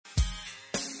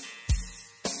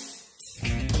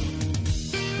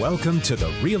Welcome to the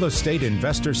Real Estate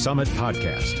Investor Summit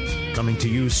podcast, coming to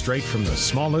you straight from the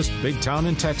smallest big town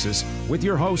in Texas with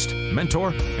your host,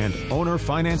 mentor, and owner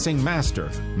financing master,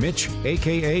 Mitch,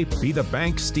 aka Be the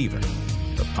Bank Steven.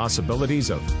 The possibilities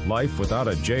of life without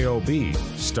a JOB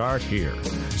start here.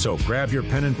 So grab your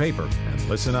pen and paper and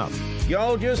listen up.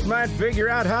 Y'all just might figure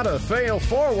out how to fail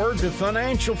forward to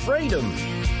financial freedom.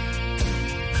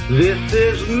 This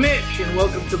is Mitch, and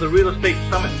welcome to the Real Estate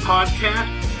Summit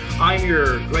podcast. I'm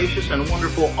your gracious and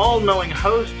wonderful, all-knowing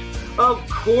host, of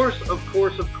course,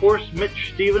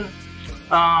 Mitch Steven.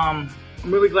 I'm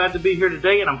really glad to be here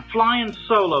today, and I'm flying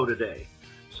solo today.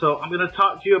 So I'm going to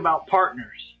talk to you about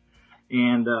partners,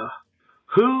 and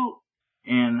who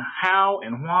and how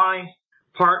and why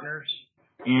partners,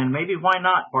 and maybe why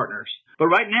not partners. But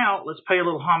right now, let's pay a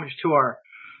little homage to our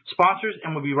sponsors,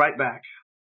 and we'll be right back.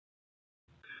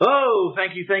 Oh,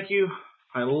 thank you.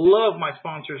 I love my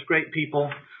sponsors, great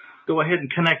people. Go ahead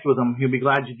and connect with them. You'll be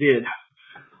glad you did.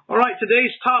 All right,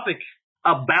 today's topic,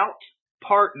 about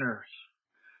partners.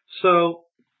 So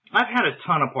I've had a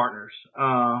ton of partners.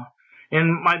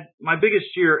 In my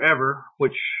biggest year ever,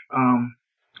 which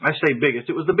I say biggest,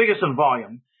 it was the biggest in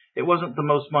volume. It wasn't the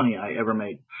most money I ever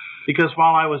made. Because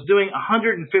while I was doing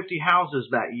 150 houses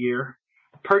that year,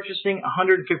 purchasing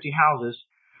 150 houses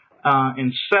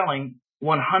and selling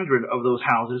 100 of those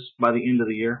houses by the end of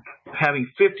the year, having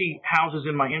 50 houses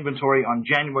in my inventory on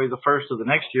January the 1st of the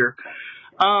next year.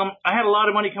 I had a lot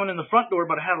of money coming in the front door,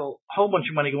 but I had a whole bunch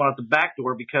of money going out the back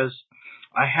door because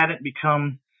I hadn't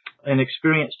become an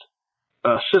experienced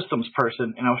systems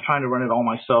person, and I was trying to run it all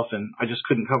myself, and I just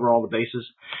couldn't cover all the bases.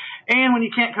 And when you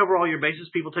can't cover all your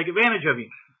bases, people take advantage of you.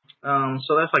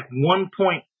 So that's like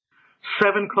 1.7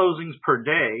 closings per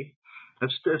day.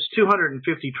 That's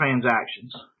 250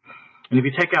 transactions. And if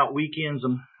you take out weekends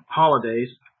and holidays,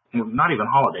 well, not even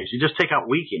holidays, you just take out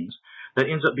weekends, that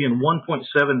ends up being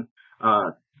 1.7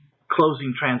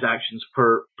 closing transactions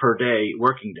per day,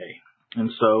 working day.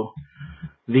 And so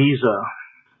these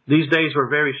days were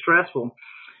very stressful.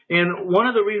 And one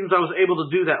of the reasons I was able to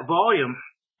do that volume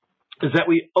is that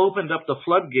we opened up the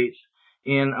floodgates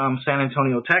in San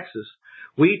Antonio, Texas.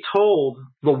 We told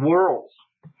the world,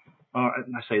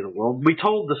 we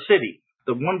told the city,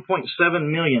 the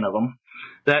 1.7 million of them,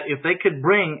 that if they could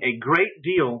bring a great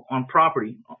deal on a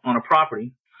property, a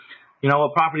property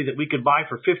that we could buy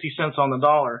for 50 cents on the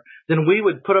dollar, then we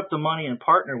would put up the money and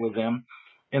partner with them,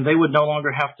 and they would no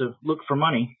longer have to look for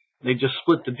money. They just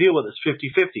split the deal with us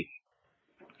 50-50.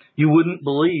 You wouldn't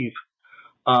believe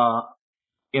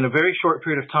in a very short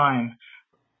period of time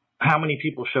how many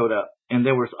people showed up, and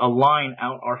there was a line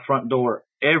out our front door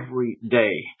every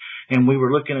day, and we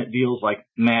were looking at deals like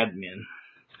madmen.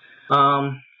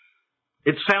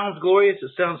 It sounds glorious,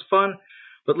 it sounds fun,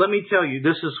 but let me tell you,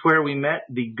 this is where we met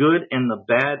the good and the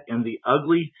bad and the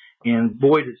ugly, and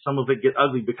boy, did some of it get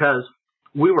ugly, because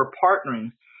we were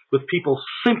partnering with people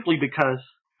simply because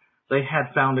they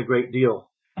had found a great deal,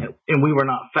 and we were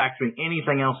not factoring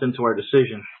anything else into our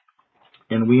decision,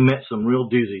 and we met some real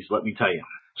doozies, let me tell you.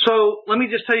 So let me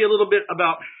just tell you a little bit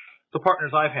about the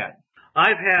partners I've had.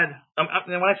 And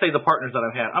when I say the partners that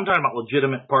I've had, I'm talking about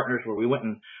legitimate partners where we went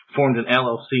and formed an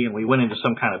LLC and we went into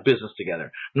some kind of business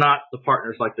together. Not the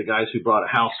partners like the guys who brought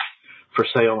a house for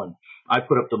sale and I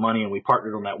put up the money and we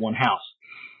partnered on that one house.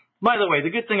 By the way, the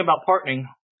good thing about partnering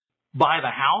by the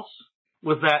house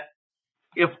was that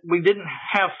if we didn't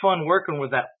have fun working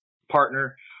with that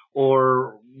partner,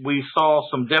 or we saw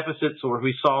some deficits, or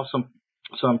we saw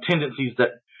some tendencies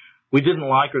that we didn't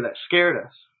like or that scared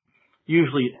us,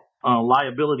 usually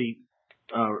liability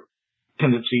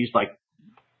tendencies like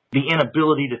the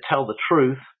inability to tell the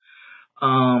truth,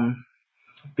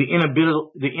 the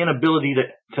inability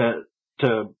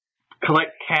to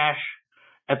collect cash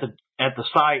at the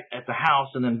site, at the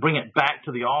house, and then bring it back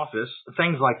to the office,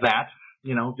 things like that.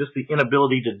 Just the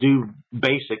inability to do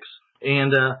basics.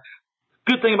 And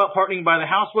good thing about partnering by the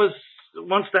house was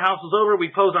once the house was over, we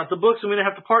closed out the books and we didn't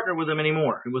have to partner with them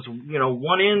anymore. It was,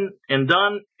 one in and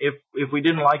done if we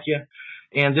didn't like you.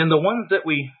 And then the ones that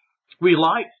we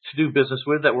liked to do business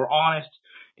with, that were honest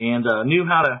and knew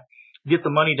how to get the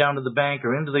money down to the bank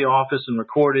or into the office and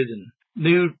record it, and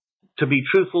knew to be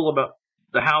truthful about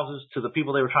the houses to the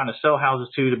people they were trying to sell houses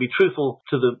to be truthful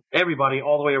to everybody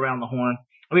all the way around the horn.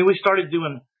 I mean, we started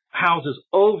doing houses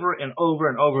over and over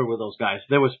and over with those guys.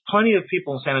 There was plenty of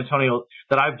people in San Antonio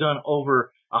that I've done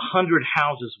over 100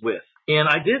 houses with And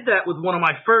I did that with one of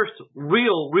my first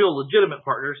real legitimate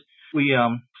partners. We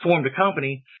formed a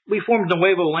company. We formed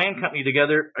Nuevo Land Company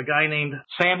together. A guy named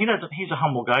Sam. He's a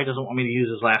humble guy. Doesn't want me to use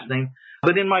his last name.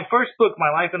 But in my first book,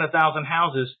 My Life in 1,000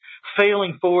 Houses,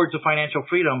 Failing Forward to Financial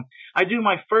Freedom, I do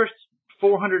my first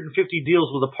 450 deals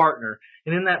with a partner.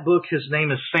 And in that book, his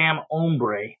name is Sam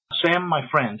Ombre. Sam, my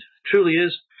friend, truly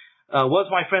was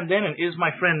my friend then and is my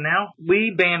friend now.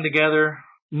 We band together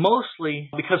mostly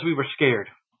because we were scared.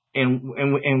 And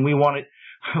we wanted,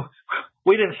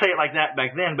 we didn't say it like that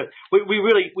back then, but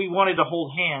we wanted to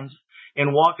hold hands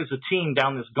and walk as a team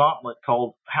down this gauntlet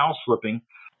called house flipping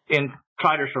and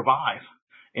try to survive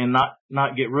and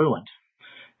not get ruined.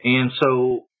 And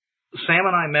so Sam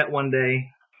and I met one day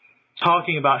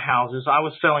talking about houses. I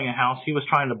was selling a house. He was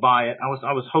trying to buy it. I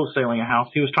was wholesaling a house.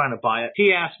 He was trying to buy it.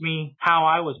 He asked me how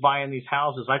I was buying these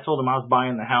houses. I told him I was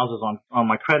buying the houses on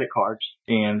my credit cards,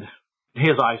 and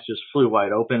his eyes just flew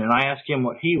wide open. And I asked him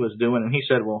what he was doing, and he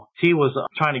said, well, he was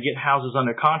trying to get houses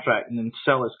under contract and then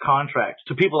sell his contracts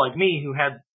to people like me who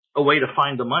had a way to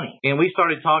find the money. And we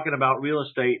started talking about real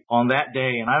estate on that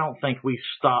day, and I don't think we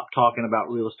stopped talking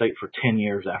about real estate for 10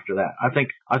 years after that. I think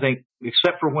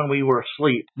except for when we were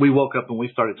asleep, we woke up and we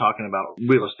started talking about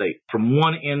real estate from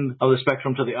one end of the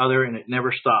spectrum to the other, and it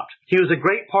never stopped. He was a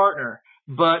great partner,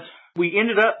 but we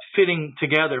ended up fitting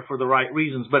together for the right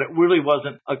reasons, but it really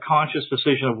wasn't a conscious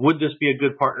decision of would this be a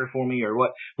good partner for me or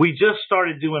what. We just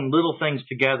started doing little things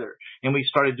together, and we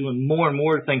started doing more and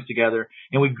more things together,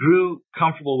 and we grew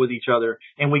comfortable with each other,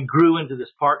 and we grew into this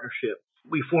partnership.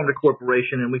 We formed a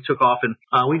corporation, and we took off, and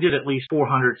we did at least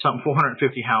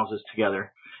 450 houses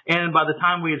together. And by the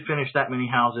time we had finished that many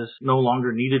houses, no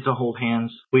longer needed to hold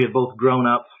hands. We had both grown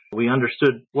up. We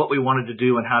understood what we wanted to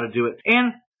do and how to do it.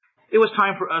 And it was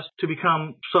time for us to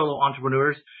become solo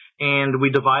entrepreneurs, and we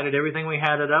divided everything we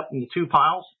had up into two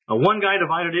piles. One guy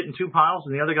divided it in two piles,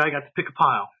 and the other guy got to pick a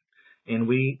pile. And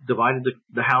we divided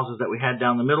the houses that we had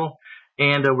down the middle,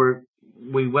 and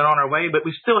we went on our way, but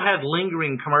we still had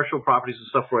lingering commercial properties and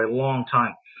stuff for a long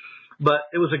time. But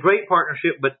it was a great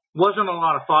partnership, but wasn't a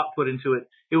lot of thought put into it.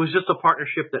 It was just a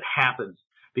partnership that happened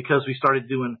because we started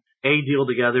doing a deal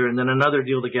together and then another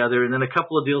deal together and then a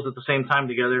couple of deals at the same time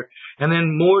together and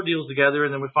then more deals together.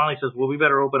 And then we finally said, well, we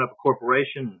better open up a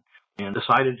corporation, and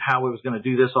decided how we was going to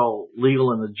do this all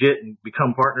legal and legit and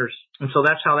become partners. And so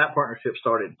that's how that partnership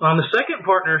started. The second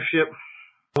partnership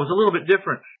was a little bit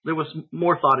different. There was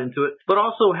more thought into it, but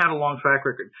also had a long track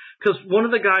record. Because one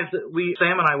of the guys that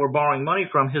Sam and I were borrowing money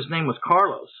from, his name was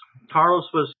Carlos. Carlos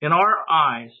was, in our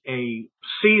eyes, a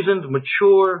seasoned,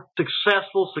 mature,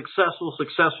 successful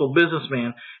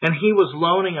businessman, and he was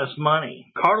loaning us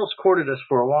money. Carlos courted us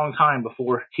for a long time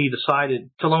before he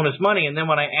decided to loan us money. And then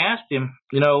when I asked him,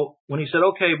 when he said,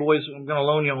 okay, boys, I'm going to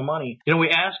loan you all money, we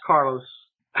asked Carlos,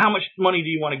 how much money do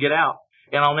you want to get out?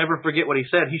 And I'll never forget what he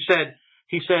said.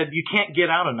 He said, you can't get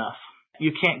out enough.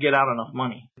 You can't get out enough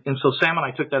money. And so Sam and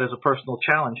I took that as a personal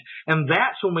challenge. And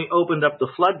that's when we opened up the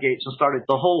floodgates and started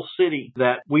the whole city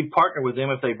that we'd partner with them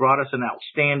if they brought us an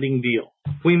outstanding deal.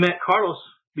 We met Carlos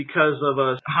because of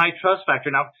a high trust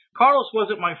factor. Now, Carlos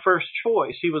wasn't my first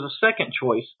choice. He was a second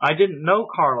choice. I didn't know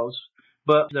Carlos,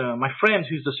 but my friend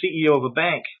who's the CEO of a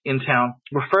bank in town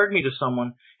referred me to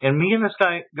someone, and me and this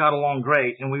guy got along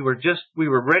great, and we were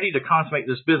ready to consummate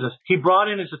this business. He brought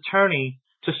in his attorney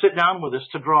to sit down with us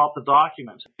to draw up the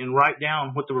documents and write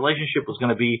down what the relationship was going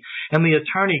to be, and the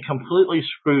attorney completely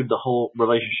screwed the whole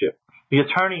relationship. The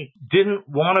attorney didn't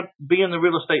want to be in the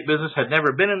real estate business, had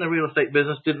never been in the real estate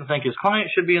business, didn't think his client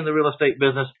should be in the real estate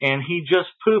business, and he just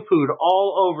poo-pooed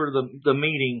all over the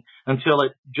meeting until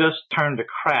it just turned to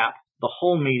crap, the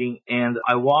whole meeting, and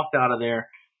I walked out of there,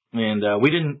 and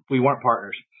we weren't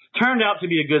partners. Turned out to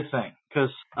be a good thing,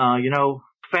 because,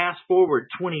 fast forward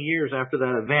 20 years after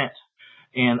that event,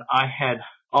 and I had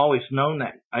always known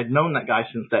that. I'd known that guy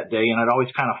since that day, and I'd always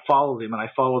kind of followed him, and I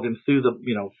followed him through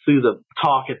the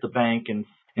talk at the bank and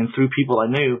through people I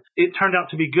knew. It turned out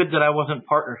to be good that I wasn't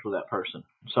partners with that person.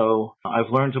 So I've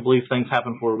learned to believe things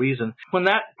happen for a reason. When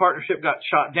that partnership got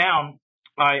shot down,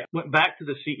 I went back to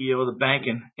the CEO of the bank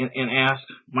and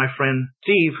asked my friend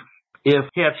Steve if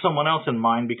he had someone else in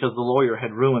mind, because the lawyer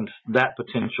had ruined that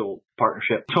potential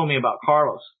partnership. He told me about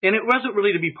Carlos. And it wasn't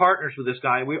really to be partners with this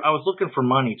guy. I was looking for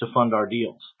money to fund our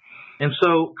deals. And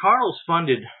so Carlos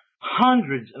funded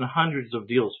hundreds and hundreds of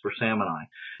deals for Sam and I.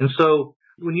 And so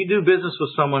when you do business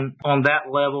with someone on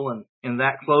that level and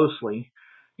that closely,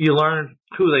 you learn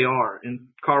who they are. And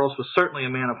Carlos was certainly a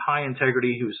man of high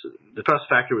integrity. The trust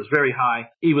factor was very high.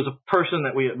 He was a person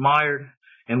that we admired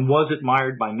and was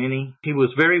admired by many. He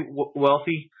was very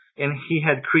wealthy. and he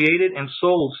had created and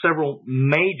sold several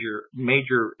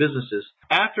major businesses.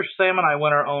 After Sam and I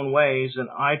went our own ways, and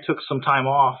I took some time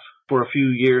off for a few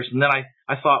years, and then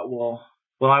I thought, well,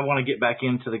 I want to get back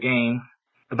into the game.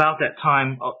 About that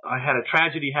time, I had a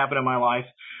tragedy happen in my life.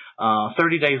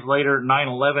 30 days later,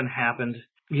 9/11 happened.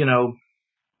 You know,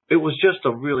 it was just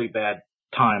a really bad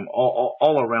time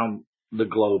all around the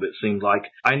globe, it seemed like.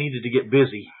 I needed to get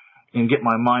busy and get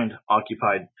my mind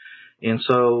occupied. And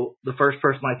so the first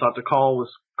person I thought to call was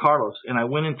Carlos, and I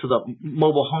went into the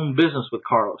mobile home business with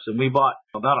Carlos, and we bought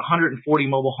about 140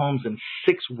 mobile homes in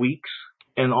 6 weeks,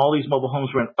 and all these mobile homes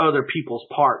were in other people's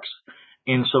parks.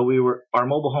 And so our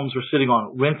mobile homes were sitting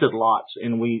on rented lots,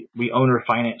 and we owner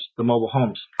financed the mobile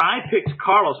homes. I picked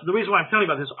Carlos. The reason why I'm telling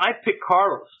you about this, I picked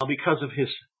Carlos because of his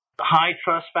high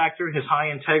trust factor, his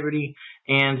high integrity,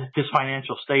 and his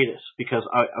financial status, because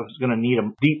I was going to need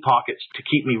him deep pockets to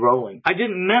keep me rolling. I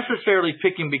didn't necessarily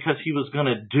pick him because he was going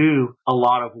to do a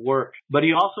lot of work, but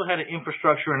he also had an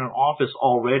infrastructure and an office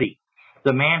already.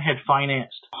 The man had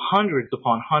financed hundreds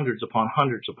upon hundreds upon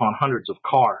hundreds upon hundreds of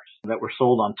cars that were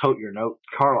sold on tote your note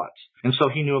car lots. And so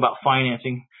he knew about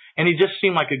financing, and he just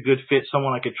seemed like a good fit,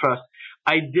 someone I could trust.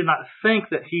 I did not think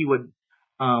that he would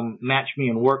match me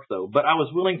in work, though, but I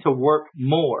was willing to work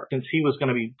more since he was going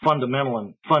to be fundamental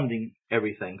in funding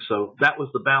everything. So that was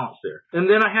the balance there. And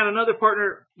then I had another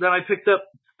partner that I picked up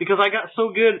because I got so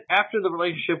good after the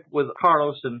relationship with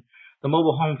Carlos, and the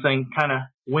mobile home thing kind of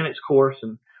went its course,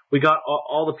 and we got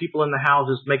all the people in the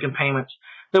houses making payments.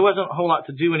 There wasn't a whole lot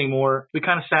to do anymore. We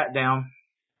kind of sat down.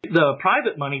 The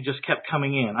private money just kept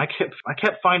coming in. I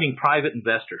kept finding private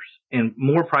investors and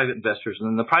more private investors.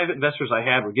 And the private investors I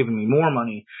had were giving me more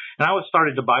money. And I was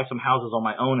started to buy some houses on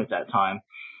my own at that time,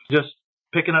 just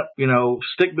picking up,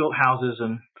 stick-built houses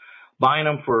and buying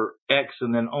them for X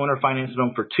and then owner financing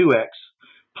them for 2X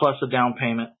plus a down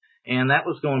payment. And that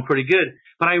was going pretty good.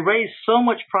 But I raised so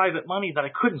much private money that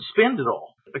I couldn't spend it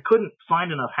all. I couldn't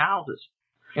find enough houses.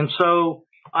 And so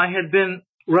I had been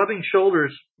rubbing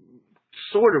shoulders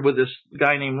sort of with this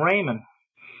guy named Raymond.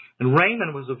 And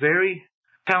Raymond was a very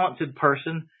talented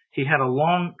person. He had a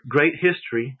long, great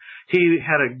history. He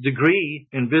had a degree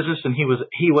in business, and he was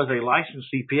a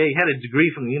licensed CPA. He had a degree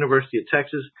from the University of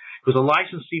Texas. He was a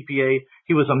licensed CPA.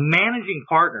 He was a managing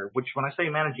partner, which when I say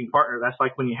managing partner, that's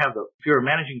like when if you're a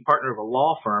managing partner of a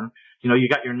law firm, you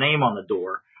got your name on the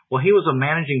door. Well, he was a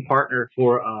managing partner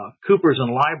for Coopers &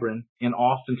 Lybrand in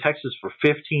Austin, Texas for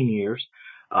 15 years.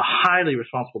 A highly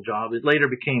responsible job. It later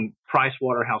became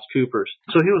PricewaterhouseCoopers.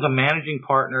 So he was a managing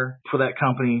partner for that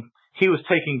company. He was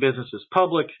taking businesses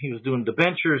public. He was doing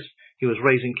debentures. He was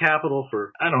raising capital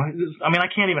for, I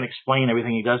can't even explain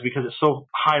everything he does because it's so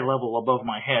high level above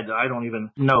my head that I don't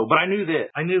even know. But I knew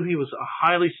this. I knew he was a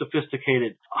highly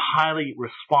sophisticated, highly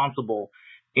responsible,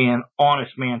 and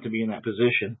honest man to be in that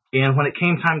position. And when it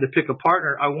came time to pick a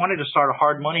partner, I wanted to start a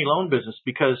hard money loan business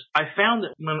because I found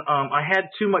that when I had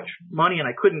too much money and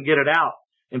I couldn't get it out,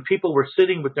 and people were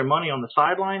sitting with their money on the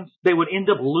sidelines, they would end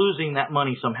up losing that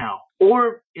money somehow.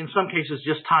 Or in some cases,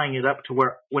 just tying it up to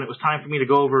where when it was time for me to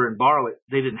go over and borrow it,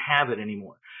 they didn't have it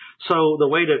anymore. So the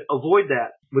way to avoid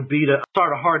that would be to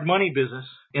start a hard money business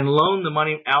and loan the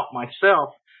money out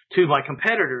myself to my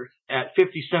competitors at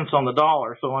 50 cents on the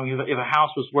dollar. So if a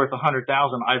house was worth $100,000,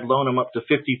 I'd loan them up to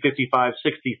 50, 55,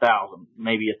 60,000,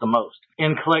 maybe at the most,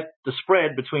 and collect the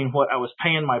spread between what I was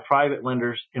paying my private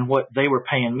lenders and what they were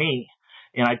paying me.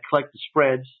 And I'd collect the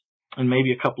spreads and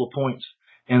maybe a couple of points.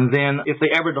 And then if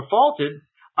they ever defaulted,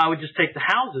 I would just take the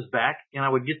houses back, and I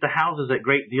would get the houses at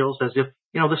great deals, as if,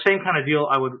 the same kind of deal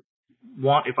I would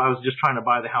want if I was just trying to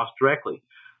buy the house directly.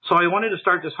 So I wanted to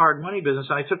start this hard money business,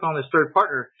 and I took on this third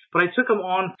partner, but I took him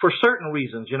on for certain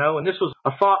reasons, and this was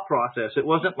a thought process. It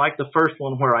wasn't like the first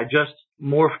one where I just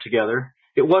morphed together.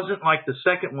 It wasn't like the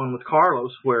second one with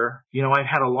Carlos where, I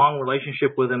had a long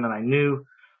relationship with him and I knew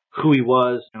who he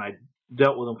was and I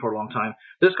dealt with him for a long time.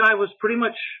 This guy was pretty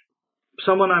much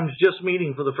someone I'm just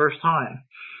meeting for the first time,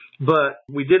 but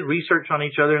we did research on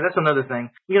each other. That's another thing.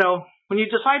 When you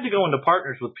decide to go into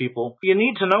partners with people, you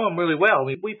need to know them really well.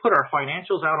 We put our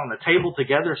financials out on the table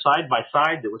together side by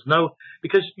side.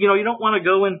 Because you don't want to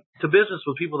go into business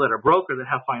with people that are broke or that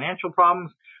have financial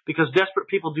problems, because desperate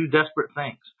people do desperate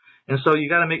things. And so you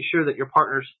got to make sure that your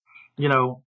partners,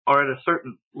 are at a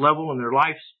certain level in their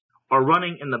lives, are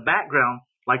running in the background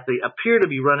like they appear to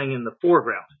be running in the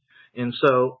foreground. And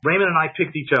so Raymond and I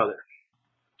picked each other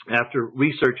after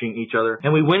researching each other,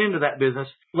 and we went into that business.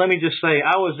 Let me just say,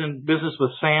 I was in business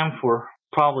with Sam for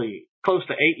probably close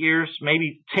to 8 years,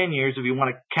 maybe 10 years if you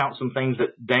want to count some things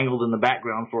that dangled in the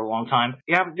background for a long time.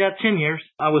 Yeah, 10 years.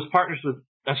 I was partners with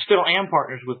I still am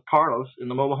partners with Carlos in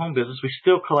the mobile home business. We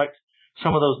still collect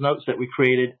some of those notes that we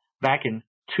created back in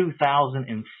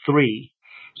 2003.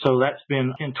 So that's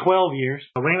been in 12 years.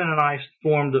 Raymond and I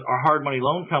formed our hard money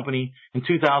loan company in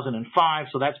 2005.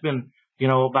 So that's been,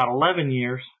 about 11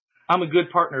 years. I'm a good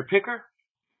partner picker,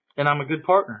 and I'm a good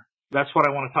partner. That's what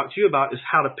I want to talk to you about, is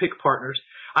how to pick partners.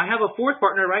 I have a fourth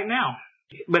partner right now,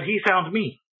 but he found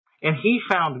me. And he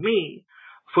found me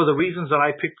for the reasons that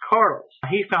I picked Carlos.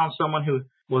 He found someone who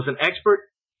was an expert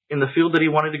in the field that he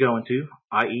wanted to go into,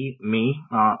 i.e. me.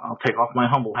 I'll take off my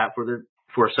humble hat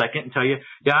for a second and tell you,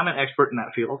 yeah, I'm an expert in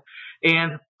that field.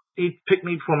 And he picked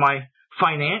me for my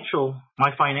financial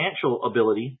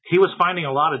ability. He was finding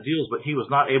a lot of deals, but he was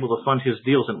not able to fund his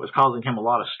deals, and it was causing him a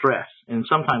lot of stress and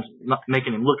sometimes not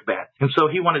making him look bad. And so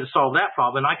he wanted to solve that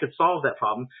problem, and I could solve that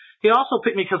problem. He also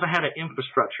picked me because I had an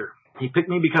infrastructure. He picked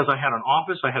me because I had an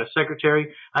office, I had a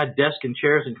secretary, I had desk and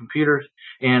chairs and computers,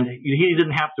 and he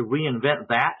didn't have to reinvent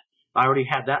that. I already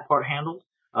had that part handled.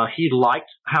 He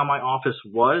liked how my office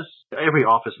was. Every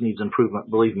office needs improvement,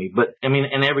 believe me, but and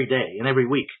every day and every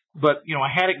week. But, I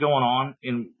had it going on,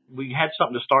 and we had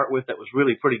something to start with that was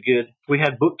really pretty good. We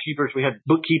had bookkeepers, we had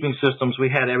bookkeeping systems, we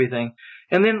had everything.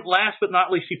 And then last but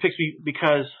not least, he picked me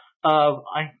because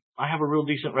I have a real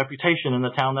decent reputation in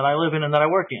the town that I live in and that I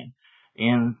work in.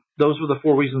 And those were the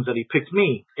 4 reasons that he picked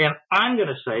me. And I'm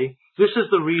going to say this is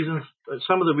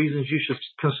some of the reasons you should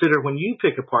consider when you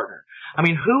pick a partner.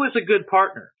 Who is a good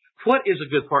partner? What is a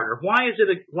good partner? Why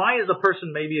is a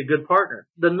person maybe a good partner?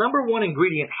 The number one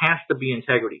ingredient has to be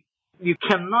integrity. You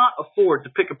cannot afford to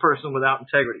pick a person without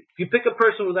integrity. If you pick a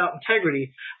person without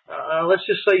integrity, let's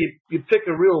just say you pick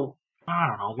a real,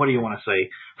 what do you want to say,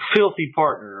 filthy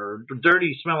partner or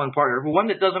dirty smelling partner, one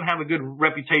that doesn't have a good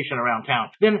reputation around town,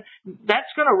 then that's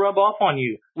going to rub off on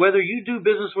you. Whether you do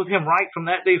business with him right from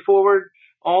that day forward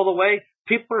all the way,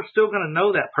 people are still going to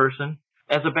know that person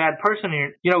as a bad person.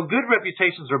 Good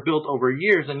reputations are built over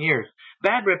years and years.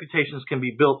 Bad reputations can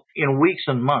be built in weeks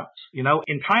and months.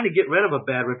 And trying to get rid of a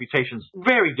bad reputation is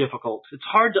very difficult. It's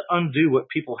hard to undo what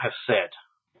people have said.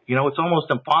 It's almost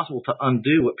impossible to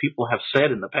undo what people have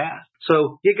said in the past.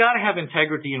 So you got to have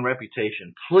integrity and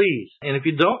reputation, please. And if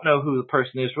you don't know who the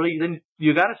person is, really, then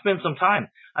you got to spend some time.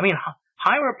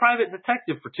 Hire a private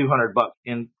detective for $200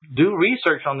 and do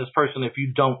research on this person if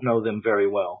you don't know them very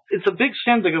well. It's a big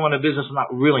sin to go into business and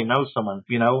not really know someone,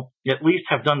 at least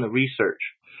have done the research.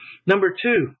 Number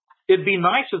 2, it'd be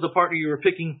nice if the partner you were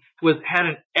picking had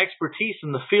an expertise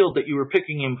in the field that you were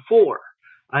picking him for.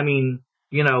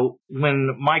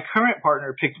 When my current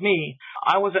partner picked me,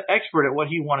 I was an expert at what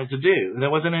he wanted to do.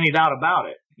 There wasn't any doubt about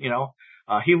it,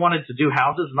 He wanted to do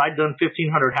houses, and I'd done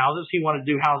 1,500 houses. He wanted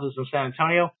to do houses in San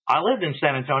Antonio. I lived in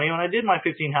San Antonio, and I did my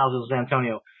 15 houses in San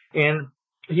Antonio. And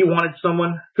he wanted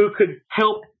someone who could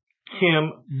help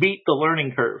him beat the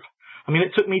learning curve.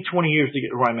 It took me 20 years to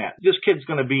get where I'm at. This kid's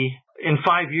going to be, in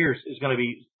 5 years, is going to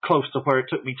be close to where it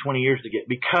took me 20 years to get,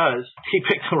 because he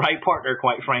picked the right partner,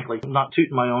 quite frankly. I'm not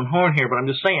tooting my own horn here, but I'm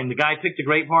just saying the guy picked a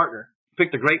great partner.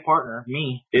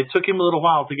 Me. It took him a little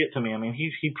while to get to me.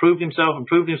 He proved himself.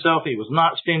 He was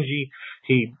not stingy.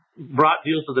 He brought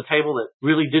deals to the table that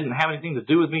really didn't have anything to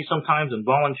do with me sometimes, and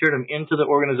volunteered them into the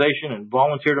organization and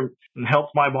volunteered them and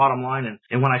helped my bottom line.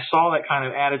 And when I saw that kind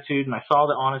of attitude and I saw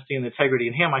the honesty and the integrity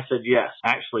in him, I said yes.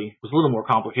 Actually, it was a little more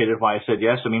complicated why I said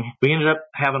yes. We ended up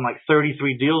having like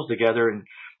 33 deals together, and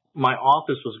my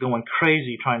office was going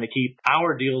crazy trying to keep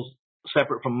our deals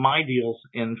separate from my deals.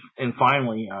 And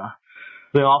finally,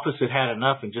 the office had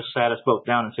enough and just sat us both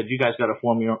down and said, you guys got to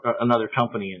form another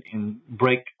company and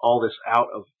break all this out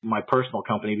of my personal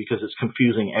company because it's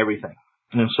confusing everything.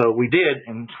 And so we did,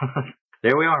 and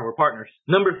there we are. We're partners.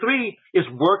 Number 3 is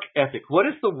work ethic. What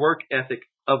is the work ethic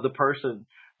of the person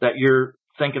that you're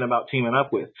thinking about teaming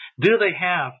up with? Do they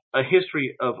have a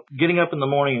history of getting up in the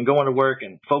morning and going to work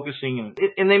and focusing?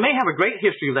 And they may have a great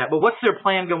history of that, but what's their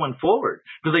plan going forward?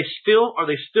 Are they still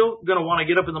going to want to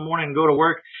get up in the morning and go to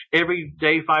work every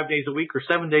day, 5 days a week or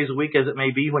 7 days a week, as it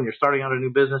may be when you're starting out a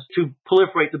new business, to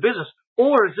proliferate the business?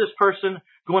 Or is this person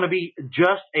going to be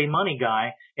just a money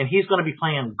guy, and he's going to be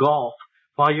playing golf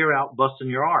while you're out busting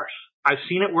your arse? I've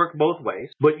seen it work both ways,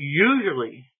 but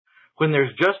usually when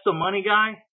there's just a money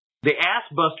guy, the ass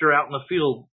buster out in the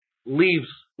field leaves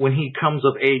when he comes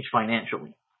of age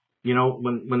financially.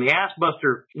 When the ass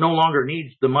buster no longer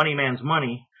needs the money man's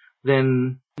money,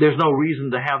 then there's no reason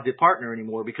to have the partner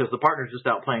anymore, because the partner's just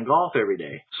out playing golf every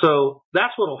day. So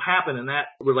that's what will happen in that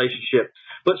relationship.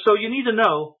 But so you need to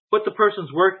know what the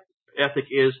person's work ethic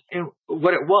is and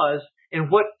what it was, and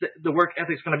what the work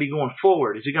ethic is going to be going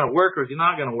forward. Is he going to work or is he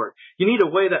not going to work? You need to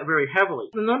weigh that very heavily.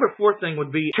 The number 4 thing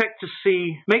would be check to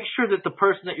see, make sure that the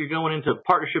person that you're going into a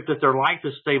partnership, that their life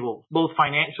is stable, both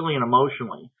financially and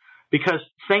emotionally. Because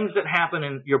things that happen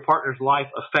in your partner's life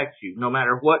affect you, no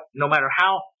matter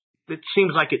how it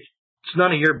seems like it's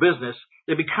none of your business,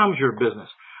 it becomes your business.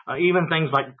 Even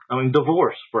things like,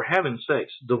 divorce, for heaven's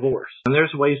sakes, divorce. And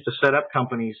there's ways to set up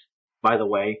companies, by the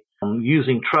way,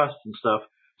 using trust and stuff,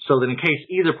 so that in case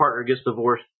either partner gets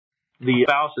divorced, the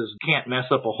spouses can't mess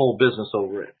up a whole business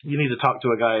over it. You need to talk to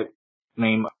a guy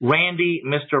named Randy,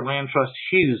 Mr. Land Trust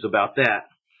Hughes, about that.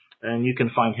 And you can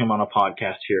find him on a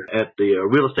podcast here at the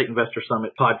Real Estate Investor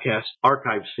Summit podcast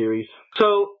archive series.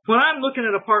 So when I'm looking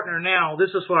at a partner now,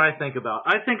 this is what I think about.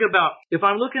 I think about if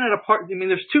I'm looking at a partner,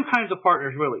 there's 2 kinds of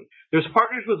partners really. There's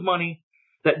partners with money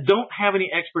that don't have any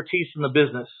expertise in the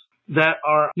business, that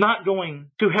are not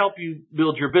going to help you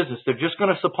build your business. They're just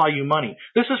going to supply you money.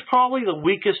 This is probably the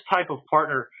weakest type of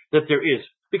partner that there is,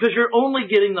 because you're only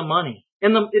getting the money.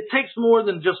 And it takes more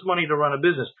than just money to run a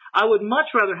business. I would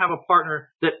much rather have a partner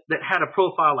that had a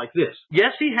profile like this.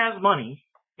 Yes, he has money,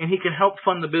 and he can help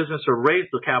fund the business or raise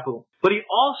the capital, but he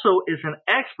also is an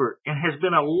expert and has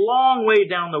been a long way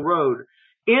down the road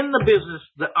in the business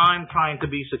that I'm trying to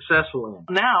be successful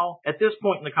in. Now, at this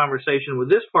point in the conversation with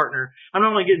this partner, I'm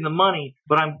not only getting the money,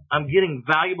 but I'm getting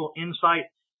valuable insight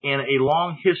and a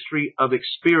long history of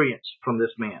experience from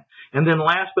this man. And then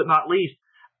last but not least,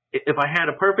 if I had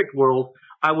a perfect world,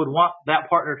 I would want that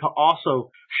partner to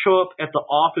also show up at the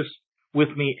office with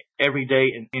me every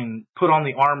day and put on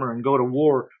the armor and go to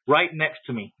war right next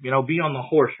to me, be on the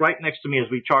horse right next to me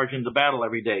as we charge into battle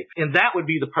every day. And that would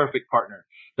be the perfect partner.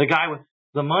 The guy with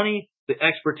the money, the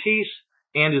expertise,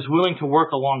 and is willing to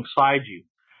work alongside you.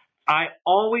 I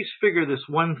always figure this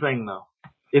one thing though.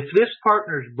 If this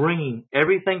partner's bringing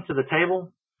everything to the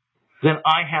table, then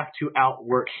I have to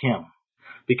outwork him.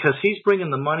 Because he's bringing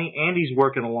the money and he's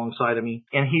working alongside of me,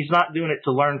 and he's not doing it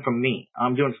to learn from me.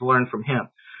 I'm doing it to learn from him.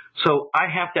 So I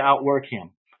have to outwork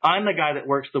him. I'm the guy that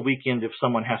works the weekend if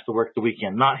someone has to work the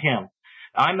weekend, not him.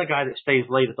 I'm the guy that stays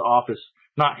late at the office,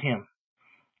 not him.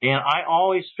 And I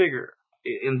always figure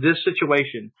in this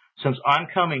situation, since I'm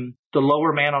coming, the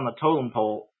lower man on the totem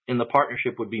pole in the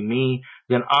partnership would be me,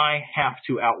 then I have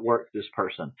to outwork this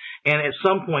person. And at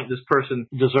some point, this person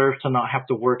deserves to not have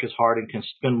to work as hard and can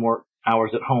spend more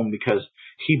hours at home because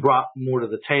he brought more to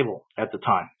the table at the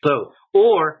time. So,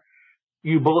 or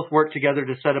you both work together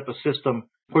to set up a system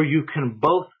where you can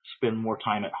both spend more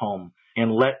time at home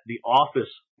and let the office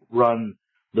run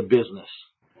the business.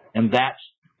 And that's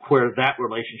where that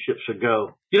relationship should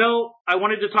go. I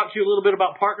wanted to talk to you a little bit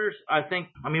about partners.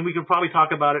 We could probably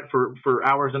talk about it for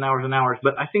hours and hours and hours,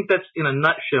 but I think that's in a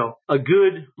nutshell a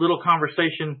good little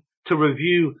conversation to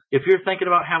review. If you're thinking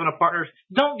about having a partner,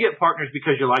 don't get partners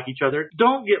because you like each other.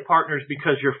 Don't get partners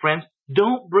because you're friends.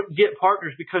 Don't get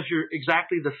partners because you're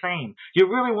exactly the same. You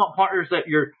really want partners that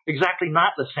you're exactly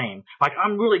not the same. Like,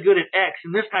 I'm really good at X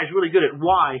and this guy's really good at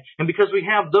Y. And because we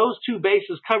have those 2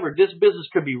 bases covered, this business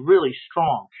could be really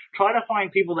strong. Try to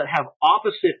find people that have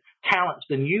opposite talents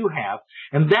than you have.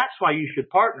 And that's why you should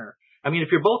partner.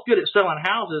 If you're both good at selling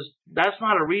houses, that's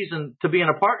not a reason to be in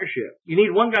a partnership. You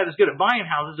need one guy that's good at buying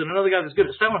houses and another guy that's good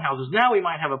at selling houses. Now we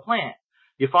might have a plan.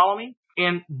 You follow me?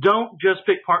 And don't just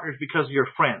pick partners because you're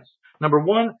friends. Number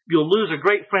 1, you'll lose a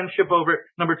great friendship over it.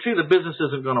 Number 2, the business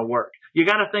isn't going to work. You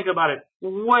got to think about it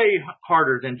way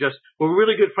harder than just, we're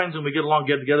really good friends and we get along,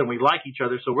 get together, and we like each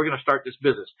other, so we're going to start this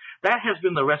business. That has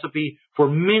been the recipe for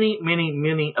many, many,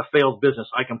 many a failed business,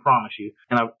 I can promise you.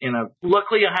 And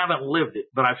luckily I haven't lived it,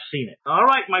 but I've seen it. All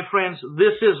right, my friends,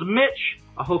 this is Mitch.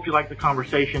 I hope you like the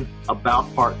conversation about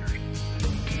partners.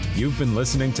 You've been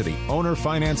listening to the Owner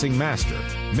Financing Master,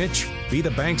 Mitch B.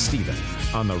 the Bank Stephen,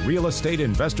 on the Real Estate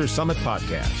Investor Summit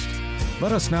podcast.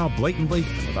 Let us now blatantly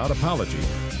and without apology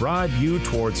bribe you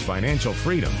towards financial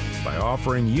freedom by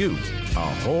offering you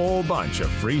a whole bunch of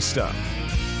free stuff.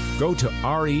 Go to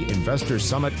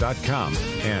reinvestorsummit.com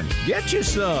and get you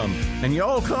some. And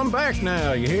y'all come back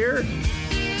now, you hear?